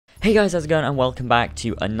Hey guys, how's it going, and welcome back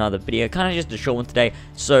to another video, kind of just a short one today.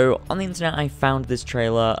 So, on the internet I found this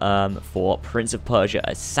trailer for Prince of Persia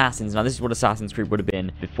Assassins. Now this is what Assassin's Creed would have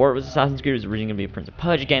been before it was Assassin's Creed. It was originally going to be a Prince of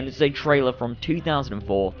Persia game. This is a trailer from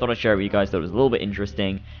 2004, thought I'd share it with you guys, thought it was a little bit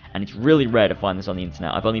interesting, and it's really rare to find this on the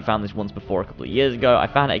internet. I've only found this once before a couple of years ago. I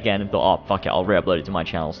found it again and thought, oh fuck it, I'll re-upload it to my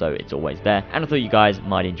channel so it's always there, and I thought you guys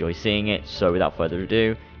might enjoy seeing it. So without further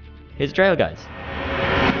ado, here's the trailer, guys.